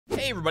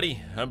Hey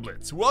everybody, I'm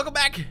Blitz. Welcome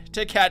back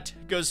to Cat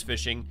Goes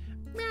Fishing.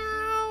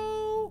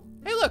 Meow.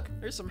 Hey look,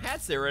 there's some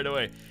hats there right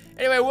away.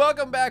 Anyway,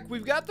 welcome back.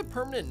 We've got the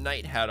permanent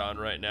night hat on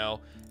right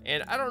now,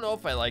 and I don't know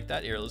if I like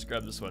that. Here, let's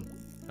grab this one.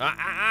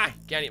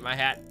 Can't eat my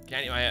hat,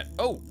 can't eat my hat.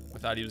 Oh, I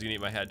thought he was gonna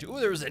eat my hat too. Oh,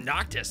 there was a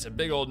Noctis, a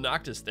big old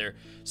Noctis there.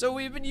 So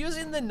we've been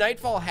using the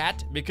nightfall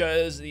hat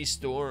because the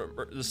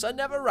sun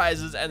never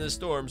rises and the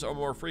storms are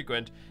more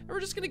frequent, and we're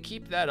just gonna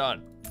keep that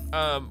on.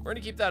 We're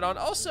gonna keep that on.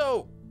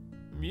 Also,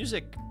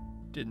 music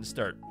didn't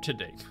start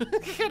today.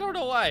 I don't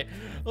know why.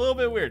 A little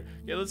bit weird.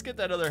 Okay, let's get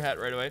that other hat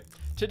right away.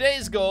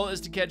 Today's goal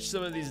is to catch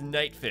some of these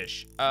night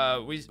fish.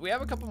 We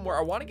have a couple more.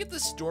 I want to get the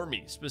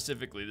Stormy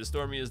specifically. The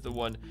Stormy is the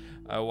one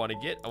I want to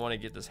get. I want to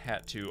get this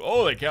hat too.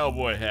 Oh, the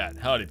cowboy hat.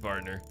 Howdy,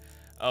 partner.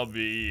 I'll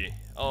be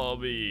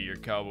your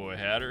cowboy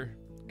hatter.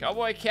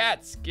 Cowboy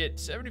cats get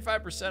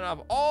 75%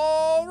 off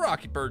all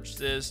Rocky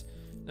purchases.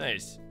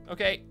 Nice.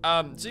 Okay.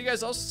 So you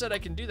guys also said I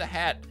can do the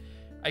hat.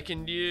 I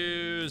can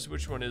use,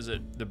 which one is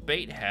it? The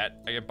bait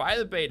hat. I can buy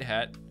the bait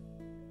hat.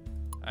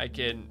 I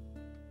can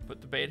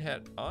put the bait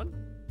hat on.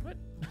 What?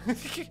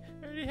 I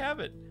already have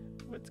it.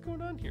 What's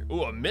going on here?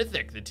 Oh, a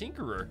mythic, the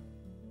Tinkerer.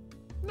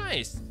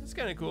 Nice. That's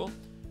kind of cool.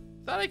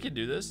 Thought I could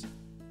do this.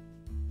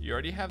 You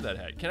already have that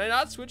hat. Can I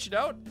not switch it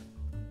out?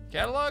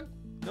 Catalog?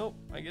 Nope,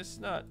 I guess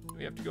not.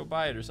 We have to go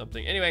buy it or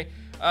something. Anyway,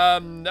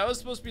 that was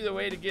supposed to be the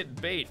way to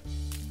get bait.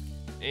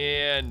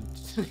 And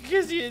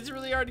because it's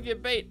really hard to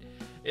get bait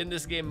in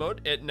this game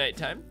mode at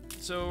nighttime.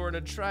 So we're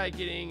gonna try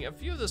getting a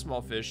few of the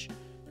small fish,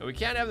 and we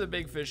can't have the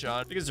big fish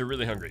on because they're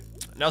really hungry.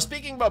 Now,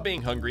 speaking about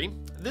being hungry,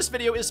 this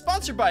video is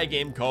sponsored by a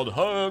game called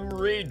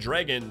Hungry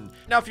Dragon.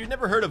 Now, if you've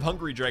never heard of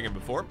Hungry Dragon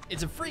before,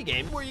 it's a free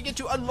game where you get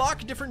to unlock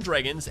different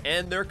dragons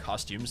and their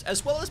costumes,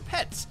 as well as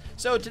pets.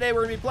 So today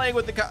we're gonna be playing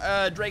with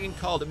the dragon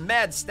called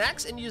Mad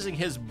Snacks and using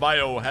his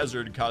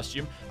biohazard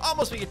costume.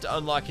 Almost we get to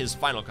unlock his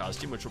final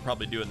costume, which we'll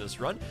probably do in this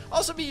run.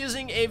 Also be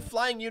using a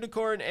flying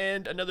unicorn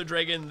and another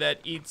dragon that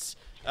eats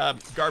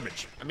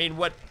garbage. I mean,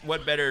 what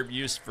better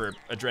use for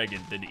a dragon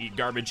than to eat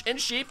garbage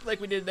and sheep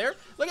like we did there?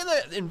 Look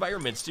at the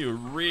environments too,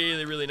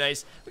 really, really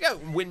nice. We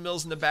got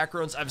windmills in the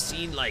backgrounds. I've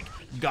seen like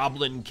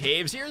goblin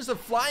caves. Here's a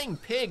flying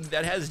pig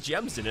that has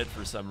gems in it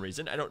for some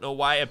reason. I don't know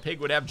why a pig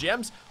would have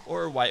gems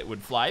or why it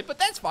would fly, but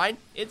that's fine.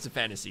 It's a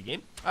fantasy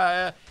game.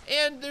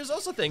 And there's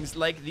also things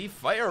like the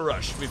fire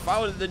rush. We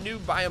found the new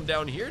biome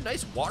down here,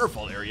 nice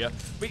waterfall area.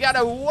 We got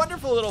a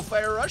wonderful little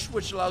fire rush,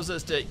 which allows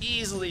us to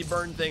easily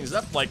burn things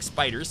up like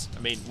spiders. I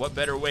mean, what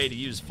better way to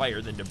use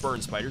fire than to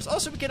burn spiders?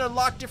 Also, we can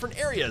unlock different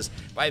areas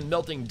by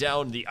melting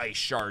down the ice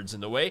shards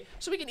in the way,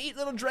 so we can eat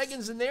little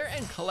dragons in there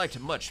and collect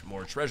much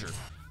more treasure.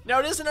 Now,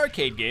 it is an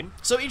arcade game,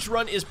 so each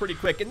run is pretty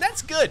quick, and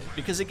that's good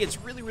because it gets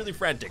really, really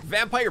frantic.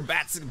 Vampire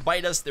bats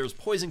bite us, there's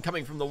poison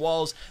coming from the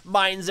walls,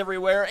 mines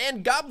everywhere,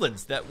 and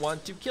goblins that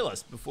want to kill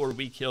us before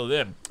we kill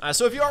them.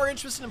 So if you are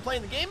interested in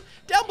playing the game,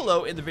 down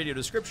below in the video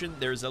description,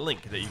 there's a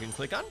link that you can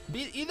click on,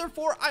 either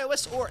for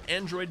iOS or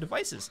Android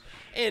devices.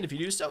 And if you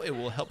do so, it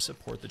will help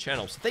support the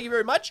channel. So thank you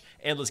very much,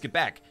 and let's get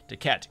back to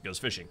Cat Goes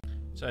Fishing.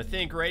 So I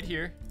think right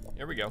here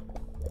we go.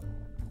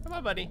 Come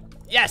on, buddy.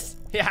 Yes!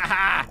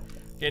 Yeah!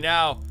 Okay,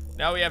 now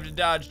we have to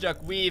dodge,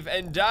 duck, weave,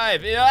 and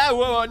dive. Yeah,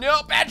 whoa,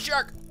 no, bad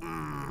shark.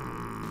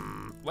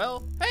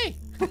 Well, hey,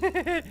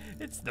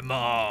 it's the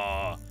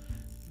maw.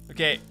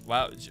 Okay,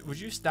 wow, would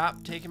you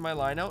stop taking my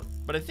line out?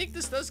 But I think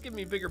this does give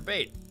me bigger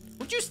bait.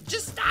 Would you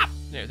just stop?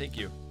 There, thank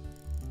you.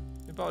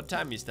 About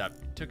time you stopped.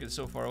 You took it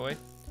so far away.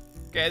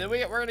 Okay, then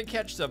we're gonna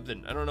catch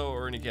something. I don't know what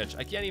we're gonna catch.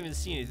 I can't even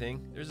see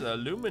anything. There's a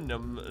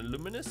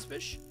luminous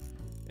fish.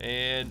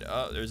 And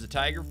there's a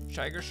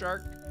tiger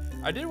shark.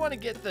 I did want to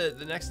get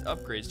the next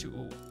upgrades too.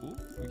 Ooh,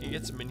 we can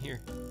get some in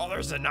here. Oh,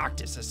 there's a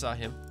Noctis. I saw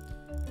him.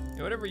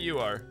 Yeah, whatever you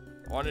are,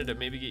 I wanted to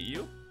maybe get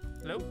you.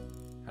 Hello?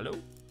 Hello?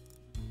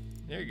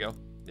 There you go.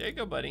 There you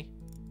go, buddy.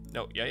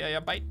 No, yeah.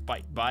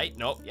 Bite.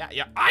 No,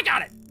 yeah. I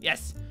got it.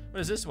 Yes. What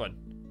is this one?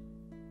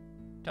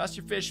 Toss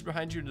your fish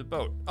behind you to the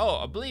boat.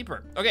 Oh, a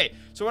bleeper. Okay,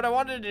 so what I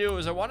wanted to do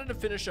is I wanted to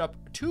finish up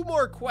 2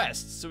 more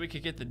quests so we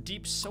could get the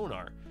deep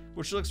sonar,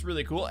 which looks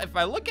really cool. If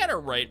I look at it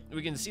right,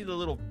 we can see the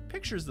little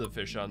pictures of the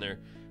fish on there,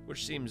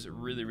 which seems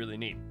really, really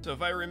neat. So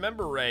if I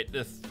remember right,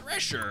 the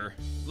thresher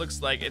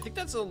looks like, I think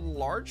that's a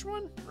large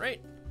one,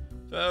 right?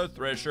 So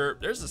thresher,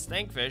 there's the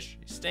snakefish,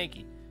 he's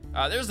stanky.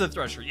 There's the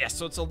thresher, yes,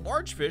 so it's a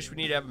large fish. We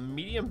need to have a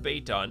medium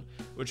bait on,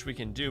 which we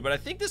can do, but I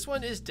think this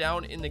one is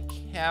down in the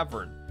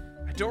cavern.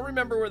 I don't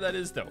remember where that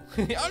is though.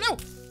 Oh no,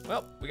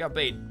 well, we got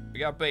bait.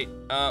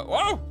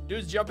 Whoa,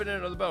 dude's jumping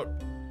into the boat.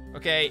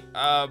 Okay,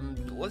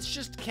 let's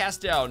just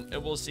cast down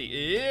and we'll see.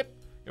 Yep,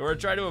 and we're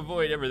gonna try to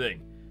avoid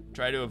everything.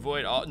 Try to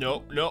avoid all,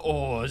 no,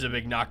 oh, there's a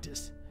big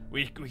Noctis.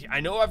 I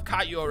know I've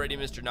caught you already,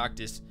 Mr.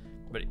 Noctis,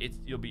 but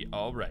you'll be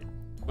all right.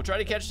 We'll try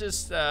to catch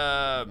this,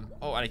 oh,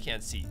 I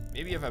can't see.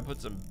 Maybe if I put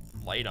some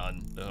light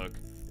on the hook,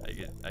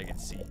 I can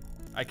see.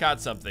 I caught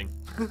something.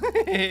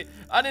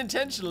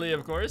 Unintentionally,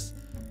 of course.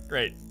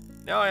 Great,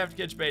 now I have to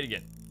catch bait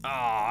again.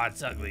 Oh,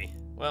 it's ugly.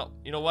 Well,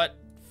 you know what,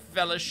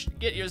 fellas,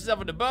 get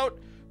yourself in the boat.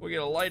 We'll get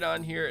a light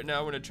on here, and now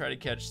I'm gonna try to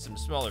catch some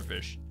smaller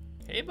fish.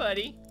 Hey,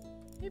 buddy.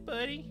 Hey,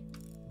 buddy.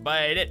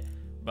 Bite it.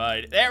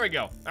 Bite it. There we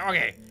go.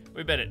 Okay,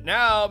 we bit it.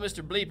 Now,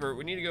 Mr. Bleeper,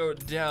 we need to go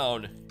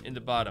down in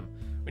the bottom.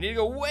 We need to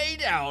go way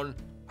down.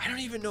 I don't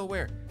even know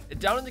where.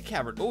 Down in the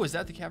cavern. Oh, is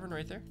that the cavern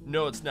right there?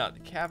 No, it's not. The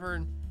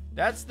cavern,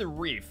 that's the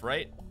reef,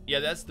 right? Yeah,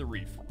 that's the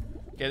reef.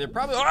 Okay, they're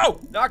probably, oh,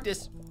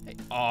 Noctis. Hey,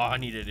 oh, I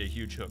needed a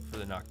huge hook for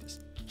the Noctis.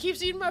 He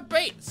keeps eating my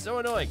bait. It's so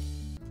annoying.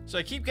 So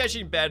I keep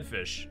catching bad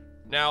fish.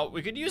 Now,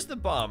 we could use the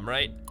bomb,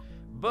 right?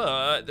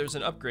 But there's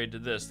an upgrade to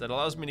this that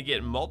allows me to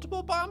get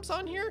multiple bombs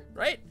on here,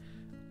 right?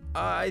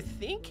 I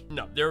think,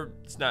 no,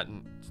 it's not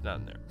in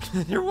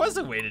there. There was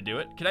a way to do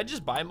it. Can I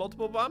just buy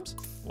multiple bombs?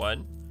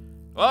 One.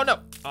 Oh,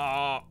 no.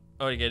 Oh,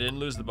 okay, I didn't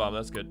lose the bomb.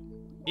 That's good.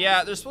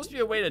 Yeah, there's supposed to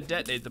be a way to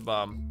detonate the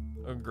bomb.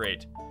 Oh,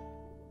 great.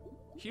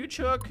 Huge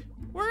hook.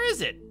 Where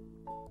is it?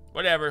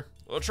 Whatever.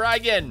 We'll try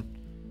again.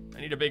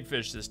 I need a big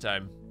fish this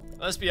time.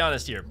 Let's be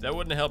honest here. That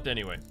wouldn't have helped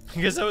anyway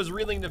because I was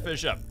reeling the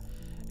fish up.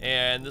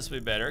 And this will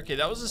be better. Okay,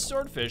 that was a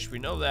swordfish. We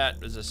know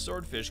that. There's a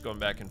swordfish going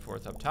back and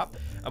forth up top.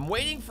 I'm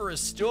waiting for a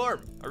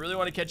storm. I really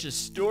want to catch a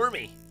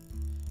Stormy.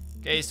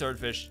 Okay,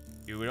 swordfish.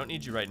 We don't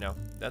need you right now.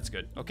 That's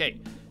good. Okay,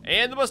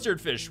 and the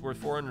mustard fish worth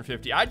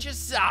 450. I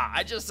just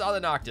saw the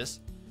Noctis.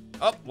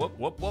 Up, whoop,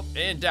 whoop, whoop,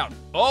 and down.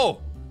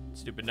 Oh,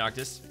 stupid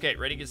Noctis. Okay,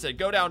 ready, get set,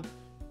 go down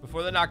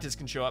before the Noctis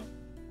can show up.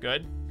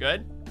 Good,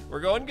 good. We're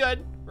going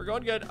good. We're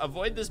going good.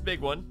 Avoid this big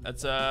one.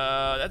 That's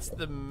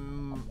the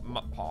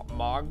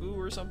Magu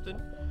or something.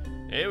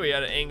 Hey, we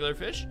got an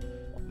anglerfish.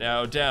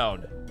 Now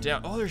down,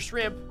 down. Oh, there's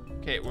shrimp.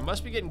 Okay, we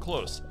must be getting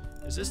close.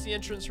 Is this the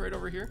entrance right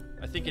over here?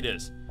 I think it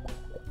is.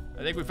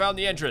 I think we found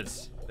the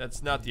entrance.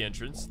 That's not the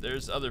entrance.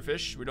 There's other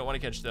fish. We don't want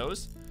to catch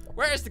those.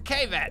 Where is the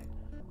cave at?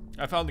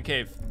 I found the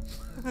cave.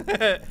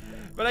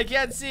 But I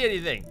can't see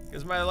anything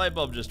because my light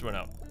bulb just went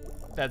out.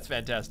 That's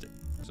fantastic.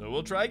 So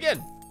we'll try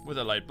again with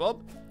a light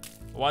bulb.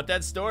 I want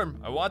that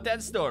storm. I want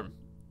that storm.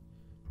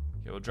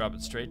 Okay, we'll drop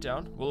it straight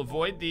down. We'll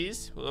avoid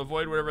these. We'll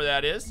avoid whatever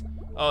that is.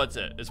 Oh,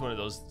 it's one of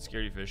those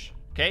scaredy fish.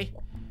 Okay.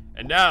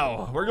 And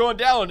now we're going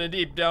down and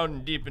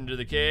deep into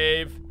the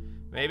cave.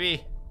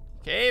 Maybe.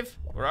 Cave?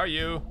 Where are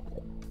you?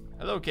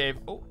 Hello, cave.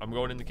 Oh, I'm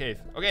going in the cave.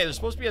 Okay, there's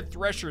supposed to be a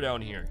thresher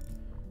down here.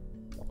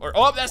 Or,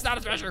 oh, that's not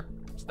a thresher.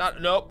 It's not,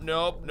 nope,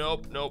 nope,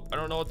 nope, nope. I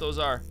don't know what those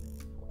are.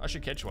 I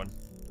should catch one.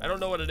 I don't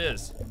know what it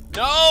is.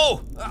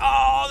 No!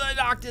 Oh, the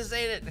Noctis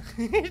ate it.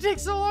 It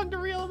takes so long to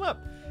reel him up.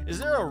 Is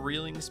there a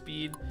reeling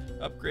speed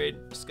upgrade?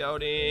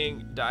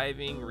 Scouting,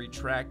 diving,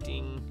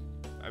 retracting.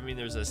 I mean,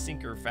 there's a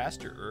sinker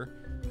faster.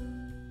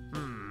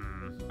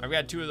 I've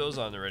got 2 of those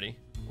on already.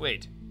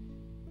 Wait.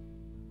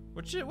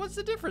 What's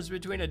the difference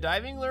between a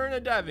diving lure and a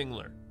diving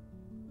lure?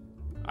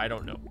 I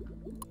don't know.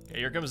 Okay,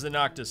 here comes the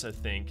Noctis, I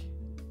think.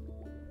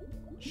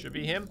 Should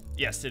be him?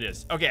 Yes, it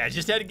is. Okay, I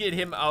just had to get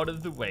him out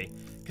of the way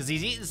because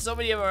he's eating so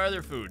many of our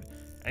other food.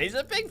 And he's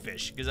a big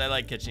fish because I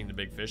like catching the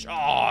big fish.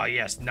 Oh,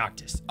 yes,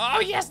 Noctis.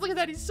 Oh, yes, look at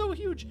that. He's so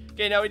huge.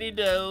 Okay, now we need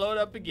to load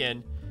up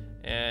again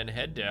and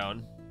head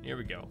down. Here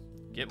we go.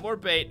 Get more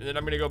bait, and then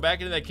I'm going to go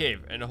back into that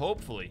cave. And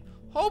hopefully,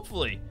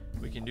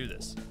 we can do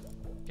this.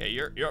 Okay,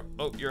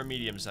 you're a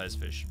medium-sized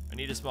fish. I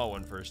need a small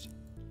one first.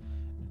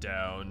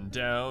 Down,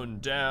 down,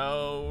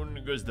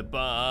 down goes the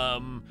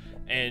bomb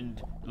and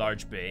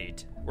large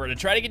bait. We're gonna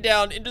try to get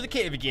down into the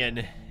cave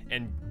again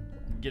and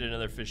get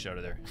another fish out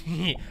of there.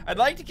 I'd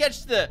like to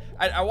catch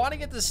I want to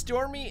get the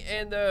Stormy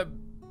and the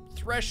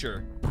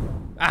Thresher.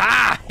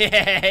 Aha!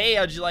 Hey,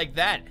 how'd you like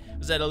that?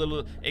 Was that a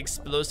little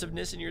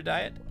explosiveness in your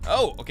diet?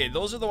 Oh, okay,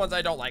 those are the ones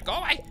I don't like. Go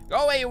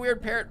away, you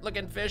weird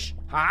parrot-looking fish.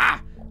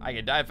 Ha! I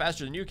can dive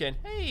faster than you can.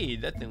 Hey,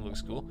 that thing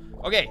looks cool.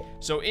 Okay,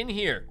 so in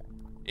here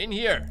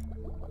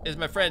is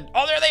my friend.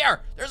 Oh, there they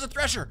are. There's a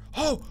Thresher.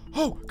 Oh,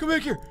 come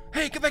back here.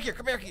 Hey, come back here.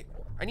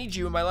 I need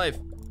you in my life.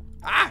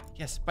 Ah,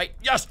 yes, bite.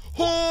 Yes.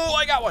 Oh,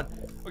 I got one.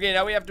 Okay,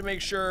 now we have to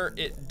make sure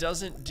it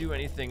doesn't do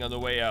anything on the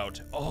way out.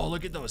 Oh,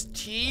 look at those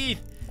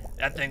teeth.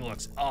 That thing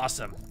looks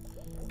awesome.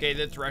 Okay,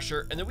 the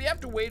Thresher, and then we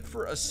have to wait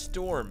for a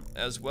storm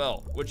as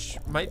well, which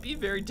might be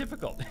very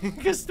difficult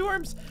because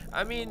storms,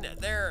 I mean,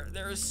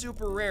 they're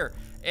super rare,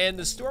 and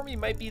the Stormy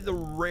might be the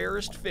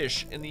rarest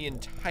fish in the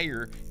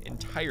entire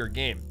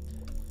game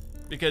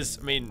because,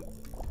 I mean,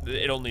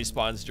 it only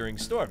spawns during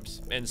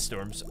storms, and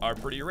storms are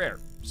pretty rare.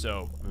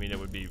 So, I mean, it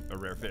would be a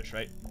rare fish,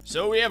 right?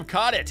 So we have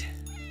caught it.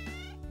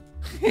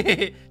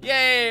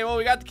 Yay, well,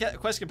 we got the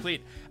quest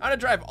complete. I'm gonna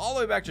drive all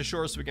the way back to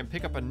shore so we can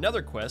pick up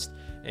another quest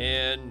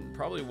and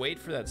probably wait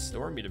for that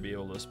Stormy to be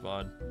able to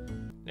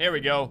spawn. There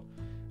we go.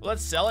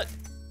 Let's sell it.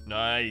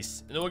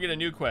 Nice. And then we'll get a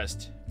new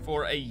quest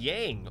for a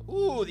Yang.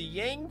 Ooh, the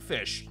Yang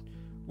fish.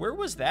 Where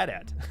was that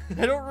at?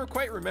 I don't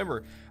quite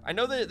remember. I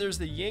know that there's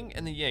the Yin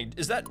and the Yang.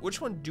 Which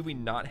one do we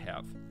not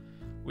have?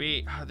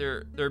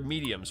 They're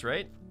mediums,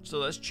 right? So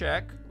let's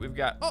check. We've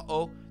got,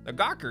 the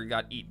Gawker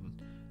got eaten.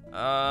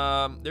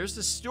 There's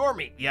the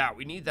Stormy. Yeah,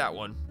 we need that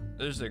one.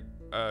 There's a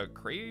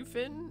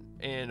crayfin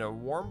and a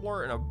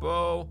warmbler and a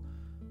bow.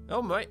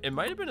 Oh, it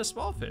might have been a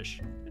small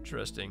fish.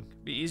 Interesting.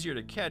 Be easier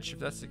to catch if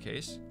that's the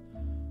case.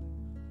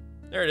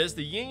 There it is,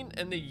 the Yin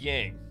and the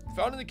Yang.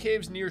 Found in the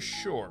caves near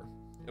shore.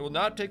 It will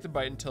not take the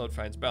bite until it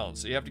finds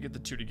balance, so you have to get the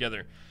two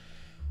together.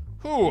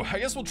 Whew, I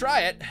guess we'll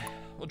try it.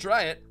 We'll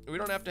try it. We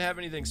don't have to have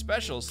anything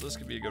special, so this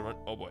could be a good one.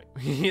 Oh boy.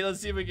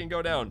 Let's see if we can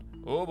go down.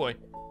 Oh boy.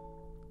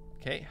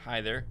 Okay,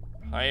 hi there.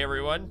 Hi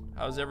everyone.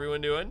 How's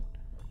everyone doing?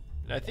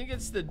 And I think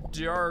it's the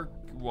dark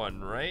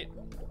one, right?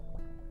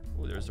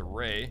 Oh, there's a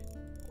ray.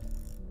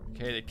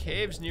 Okay, the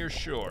cave's near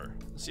shore.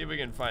 Let's see if we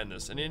can find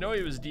this. And you know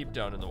he was deep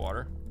down in the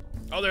water.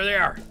 Oh, there they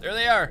are. There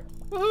they are.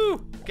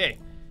 Woohoo! Okay,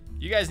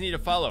 you guys need to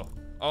follow.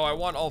 Oh, I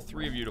want all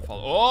three of you to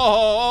follow.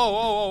 Oh,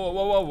 whoa, whoa,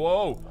 whoa, whoa,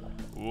 whoa,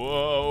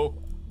 whoa.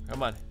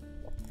 Come on.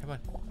 Come on.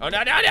 Oh,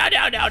 no, no, no,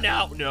 no, no,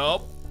 no.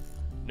 Nope.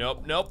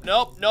 Nope, nope,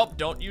 nope, nope.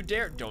 Don't you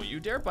dare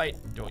bite.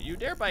 Don't you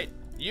dare bite.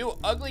 You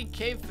ugly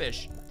cave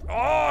fish. Oh,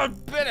 I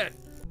bit it.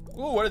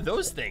 Ooh, what are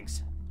those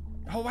things?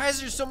 Oh, why is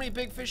there so many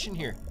big fish in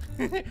here?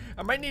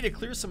 I might need to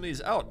clear some of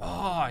these out.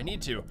 Oh, I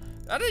need to.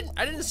 I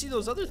didn't see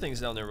those other things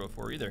down there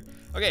before either.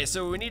 Okay,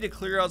 so we need to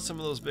clear out some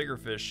of those bigger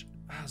fish.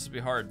 This will be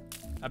hard.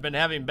 I've been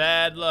having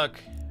bad luck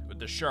with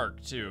the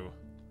shark too.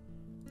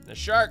 The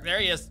shark, there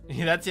he is.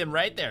 That's him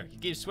right there. He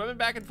keeps swimming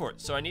back and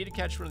forth. So I need to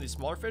catch one of these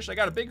smaller fish. I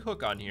got a big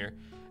hook on here,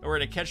 and we're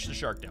gonna catch the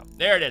shark now.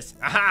 There it is.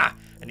 Aha!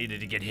 I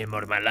needed to get him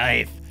out of my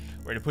life.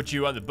 We're gonna put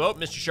you on the boat,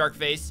 Mr. Shark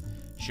Face.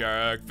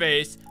 Shark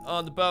Face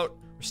on the boat.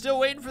 We're still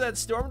waiting for that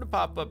storm to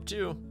pop up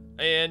too.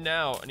 And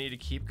now I need to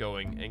keep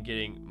going and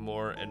getting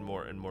more and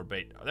more and more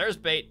bait. Oh, there's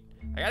bait.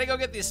 I gotta go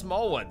get these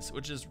small ones,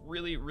 which is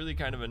really, really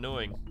kind of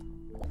annoying.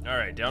 All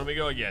right, down we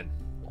go again.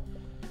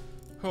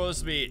 Oh,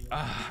 this will be,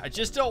 I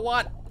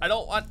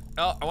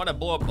want to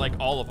blow up like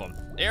all of them.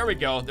 There we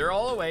go, they're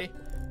all away.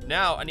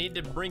 Now I need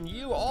to bring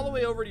you all the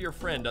way over to your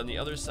friend on the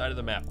other side of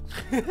the map.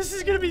 This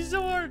is gonna be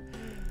so hard.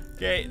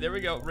 Okay, there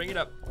we go, bring it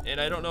up. And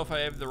I don't know if I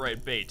have the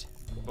right bait,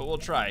 but we'll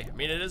try. I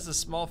mean, it is a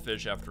small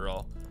fish after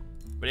all.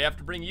 But you have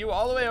to bring you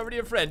all the way over to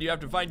your friend. You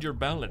have to find your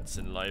balance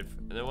in life.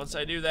 And then once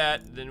I do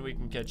that, then we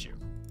can catch you.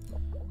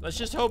 Let's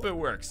just hope it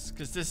works,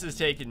 because this has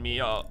taken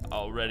me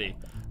already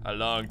a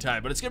long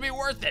time. But it's gonna be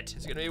worth it.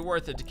 It's gonna be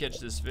worth it to catch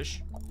this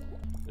fish.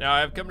 Now,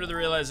 I've come to the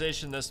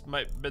realization this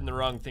might have been the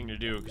wrong thing to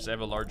do, because I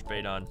have a large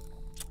bait on.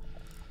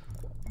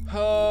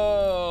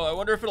 Oh, I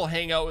wonder if it'll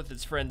hang out with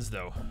its friends,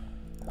 though.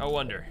 I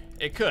wonder.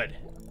 It could.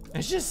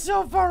 It's just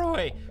so far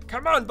away.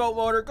 Come on, boat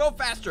motor, go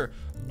faster.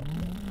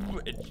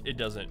 It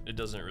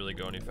doesn't really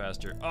go any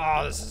faster.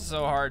 Oh, this is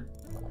so hard.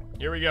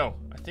 Here we go.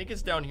 I think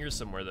it's down here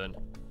somewhere then.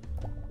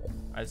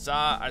 I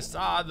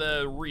saw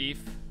the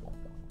reef.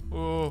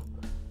 Ooh,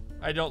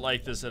 I don't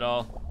like this at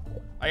all.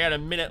 I got a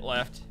minute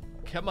left.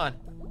 Come on.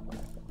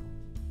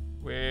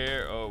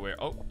 Where?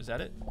 Oh, is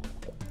that it?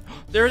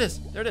 There it is.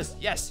 There it is.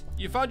 Yes,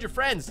 you found your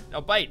friends.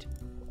 Now bite.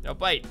 Now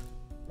bite.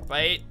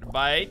 Bite.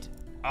 Bite.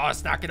 Oh,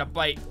 it's not gonna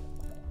bite.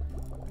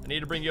 I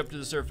need to bring you up to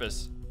the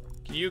surface.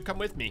 Can you come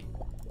with me?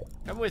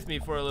 Come with me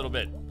for a little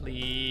bit,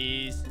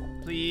 please.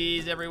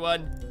 Please,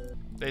 everyone.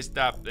 They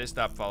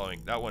stopped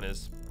following. That one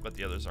is, but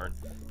the others aren't.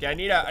 Okay, I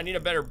need a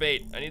better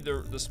bait. I need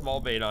the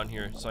small bait on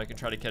here so I can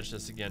try to catch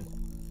this again.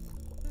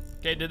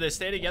 Okay, did they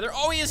stay together?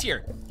 Oh, he is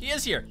here. He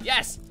is here.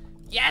 Yes.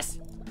 Yes.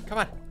 Come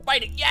on,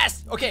 bite it.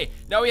 Yes. Okay,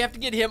 now we have to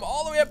get him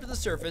all the way up to the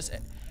surface.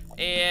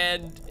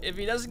 And if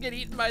he doesn't get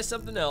eaten by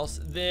something else,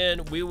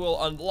 then we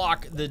will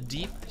unlock the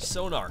deep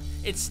sonar.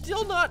 It's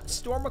still not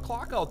storm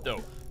o'clock out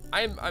though.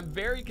 I'm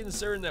very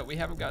concerned that we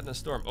haven't gotten a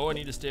storm. Oh, I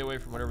need to stay away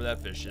from whatever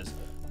that fish is.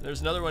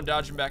 There's another one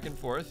dodging back and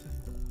forth.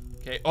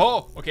 Okay,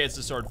 oh, okay, it's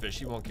the swordfish.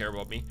 He won't care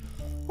about me.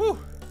 Whew.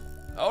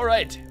 All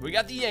right, we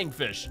got the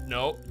yangfish.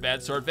 No,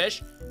 bad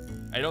swordfish.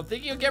 I don't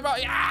think he'll care about,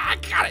 I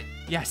got it.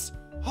 Yes.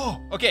 Oh,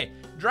 okay,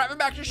 driving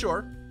back to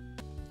shore.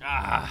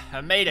 Ah,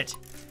 I made it.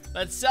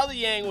 Let's sell the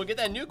yang, we'll get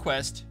that new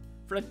quest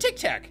for a Tic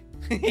Tac.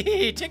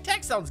 Tic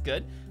Tac sounds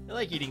good. I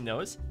like eating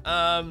those.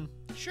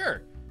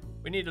 Sure.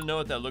 We need to know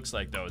what that looks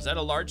like though. Is that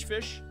a large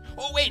fish?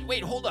 Oh,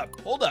 wait, hold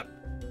up.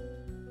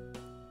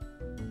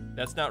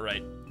 That's not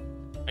right.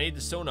 I need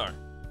the sonar.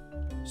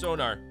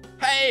 Sonar.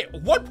 Hey,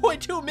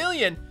 1.2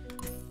 million.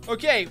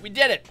 Okay, we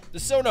did it. The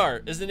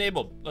sonar is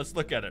enabled. Let's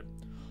look at it.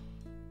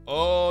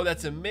 Oh,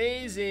 that's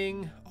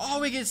amazing. Oh,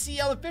 we can see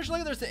all the fish.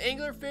 Look, there's the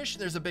anglerfish.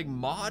 There's a big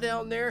maw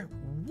down there.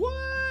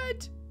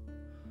 What?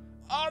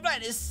 Oh,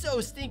 that is so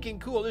stinking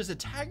cool. There's a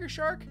tiger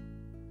shark.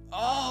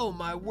 Oh,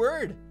 my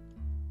word.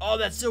 Oh,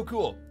 that's so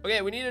cool.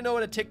 Okay, we need to know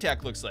what a Tic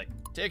Tac looks like.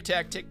 Tic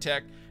Tac,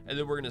 and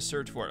then we're gonna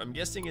search for it. I'm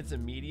guessing it's a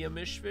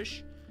medium-ish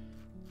fish.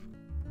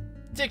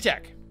 Tic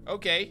Tac,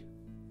 okay.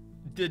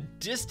 The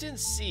distant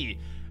sea,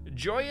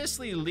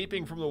 joyously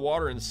leaping from the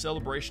water in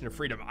celebration of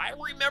freedom. I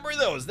remember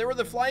those, they were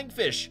the flying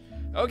fish.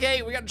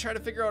 Okay, we gotta try to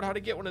figure out how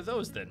to get one of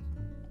those then.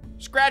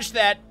 Scratch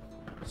that,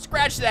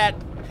 scratch that.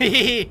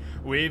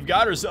 We've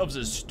got ourselves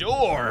a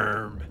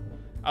storm.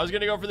 I was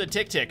gonna go for the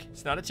Tic Tac.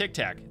 It's not a Tic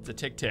Tac, it's a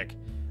Tic Tac.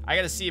 I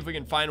gotta see if we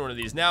can find one of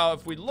these. Now,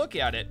 if we look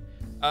at it,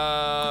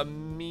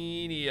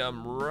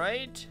 medium,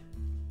 right?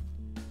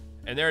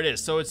 And there it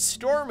is. So it's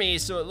stormy,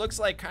 so it looks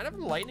like kind of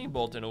a lightning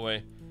bolt in a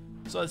way.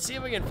 So let's see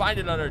if we can find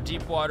it on our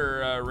deep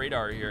water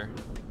radar here.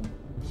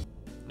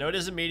 No, it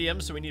is a medium,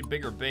 so we need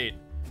bigger bait.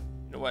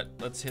 You know what?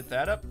 Let's hit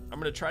that up. I'm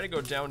gonna try to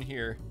go down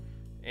here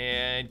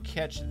and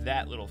catch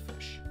that little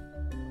fish.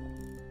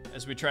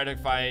 as we try to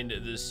find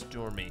this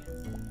Stormy.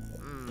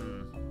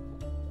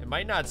 It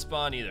might not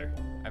spawn either.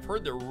 I've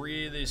heard they're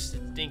really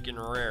stinking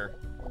rare.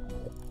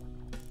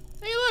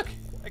 Hey, look!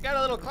 I got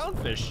a little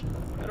clownfish.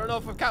 I don't know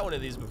if I've caught one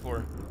of these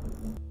before.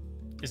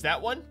 Is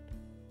that one?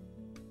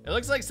 It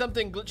looks like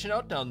something glitching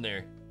out down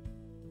there.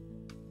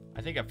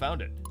 I think I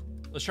found it.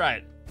 Let's try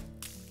it.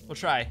 We'll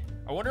try.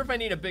 I wonder if I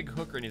need a big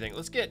hook or anything.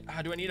 Let's get,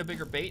 do I need a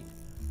bigger bait?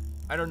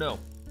 I don't know.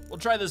 We'll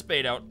try this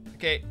bait out.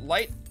 Okay,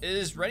 light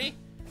is ready.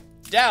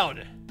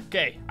 Down.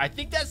 Okay, I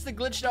think that's the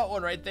glitched out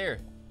one right there.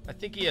 I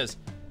think he is.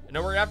 And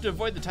now we're gonna have to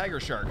avoid the tiger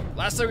shark.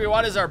 Last thing we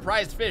want is our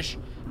prized fish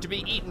to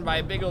be eaten by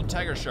a big old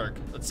tiger shark.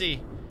 Let's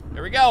see.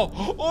 There we go.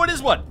 Oh, it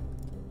is one.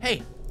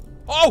 Hey.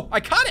 Oh, I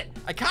caught it.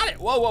 I caught it.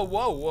 Whoa, whoa,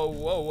 whoa, whoa,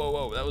 whoa, whoa,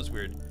 whoa. That was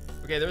weird.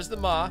 Okay, there's the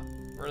maw.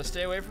 We're gonna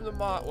stay away from the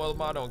maw. Well, the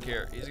maw don't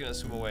care. He's gonna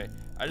swim away.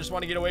 I just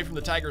want to get away from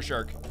the tiger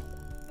shark.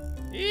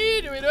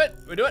 Eee, do we do it?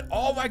 Do we do it?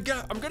 Oh my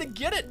God, I'm gonna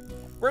get it.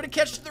 We're gonna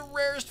catch the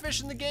rarest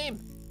fish in the game.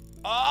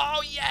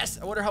 Oh, yes.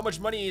 I wonder how much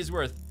money he's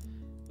worth.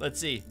 Let's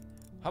see.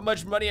 How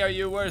much money are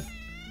you worth?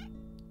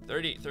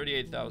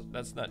 38,000.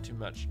 That's not too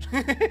much.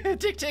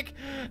 Tick, tick,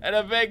 and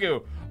a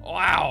Vegu.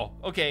 Wow.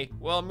 Okay,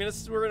 well,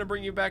 we're gonna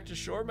bring you back to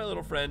shore, my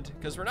little friend,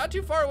 because we're not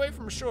too far away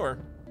from shore.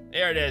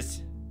 There it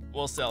is.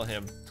 We'll sell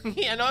him.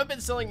 Yeah, I know I've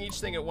been selling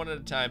each thing at one at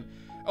a time.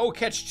 Oh,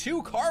 catch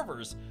 2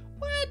 carvers.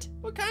 What?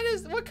 What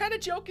kind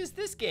of joke is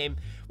this game?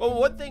 Well,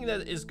 one thing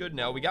that is good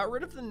now, we got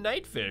rid of the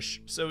night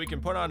fish, so we can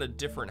put on a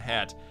different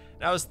hat.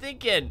 And I was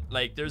thinking,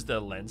 like, there's the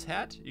lens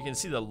hat. You can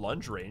see the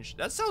lunge range.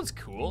 That sounds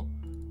cool.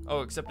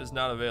 Oh, except it's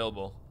not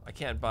available. I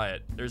can't buy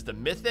it. There's the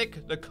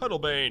mythic, the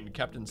Cuttlebane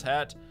captain's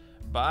hat.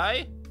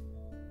 Buy.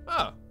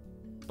 Oh,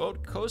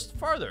 boat coast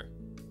farther.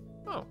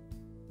 Oh,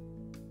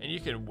 and you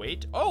can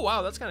wait. Oh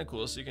wow, that's kind of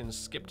cool. So you can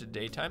skip to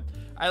daytime.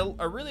 I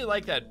really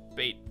like that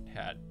bait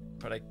hat,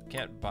 but I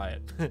can't buy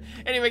it.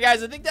 Anyway,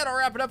 guys, I think that'll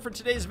wrap it up for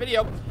today's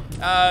video.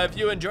 If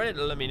you enjoyed it,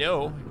 let me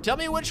know. Tell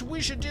me which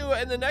we should do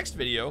in the next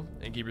video,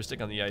 and keep your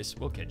stick on the ice.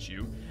 We'll catch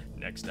you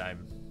next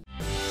time.